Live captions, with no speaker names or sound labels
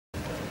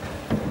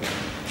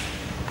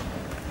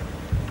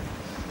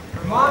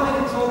Remind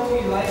me to talk to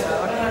you later.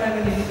 I don't know how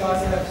many of you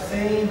guys have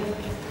seen,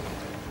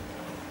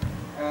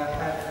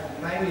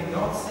 have maybe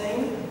not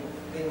seen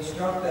the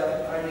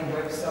instructor only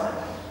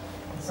website,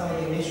 some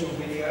of the initial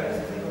videos.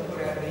 I think I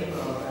put out an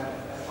email about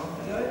a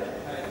month ago.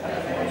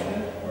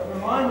 But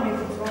remind me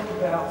to talk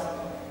about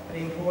the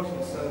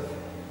importance of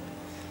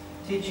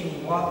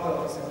teaching white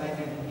belts and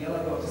maybe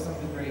yellow belts to some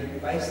degree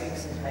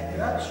basics in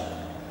Dutch,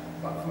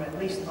 but from at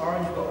least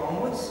orange belt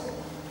onwards,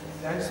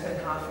 don't spend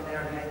half an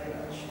hour in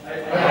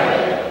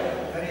Dutch.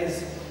 That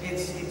is,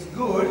 it's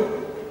good,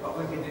 but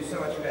we can do so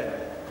much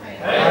better.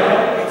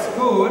 It's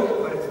good,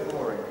 but it's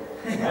boring.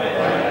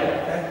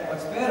 Okay?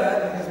 What's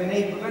better, because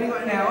we've only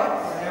got an hour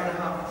and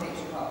a half to teach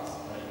a class.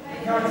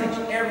 We can't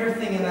teach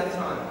everything in that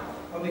time,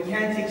 but we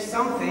can teach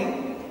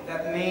something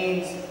that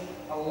means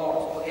a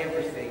lot or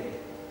everything.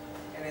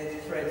 And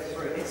it threads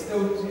through. It's still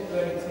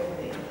learning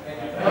technique.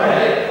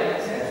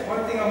 Makes sense?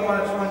 One thing I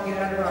want to try and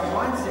get out of our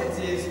mindsets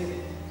is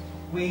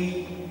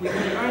we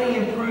can only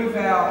improve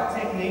our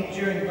technique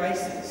during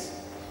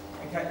basics.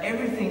 Okay,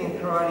 everything in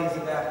karate is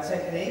about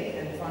technique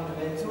and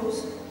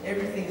fundamentals.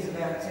 Everything is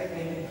about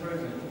technique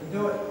improvement. You can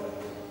do it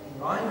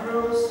in line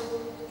drills,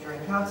 during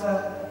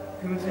kata,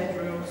 kumite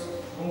drills,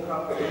 bunka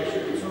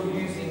application. It's all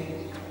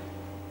using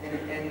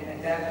and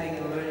adapting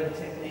and learning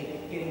technique.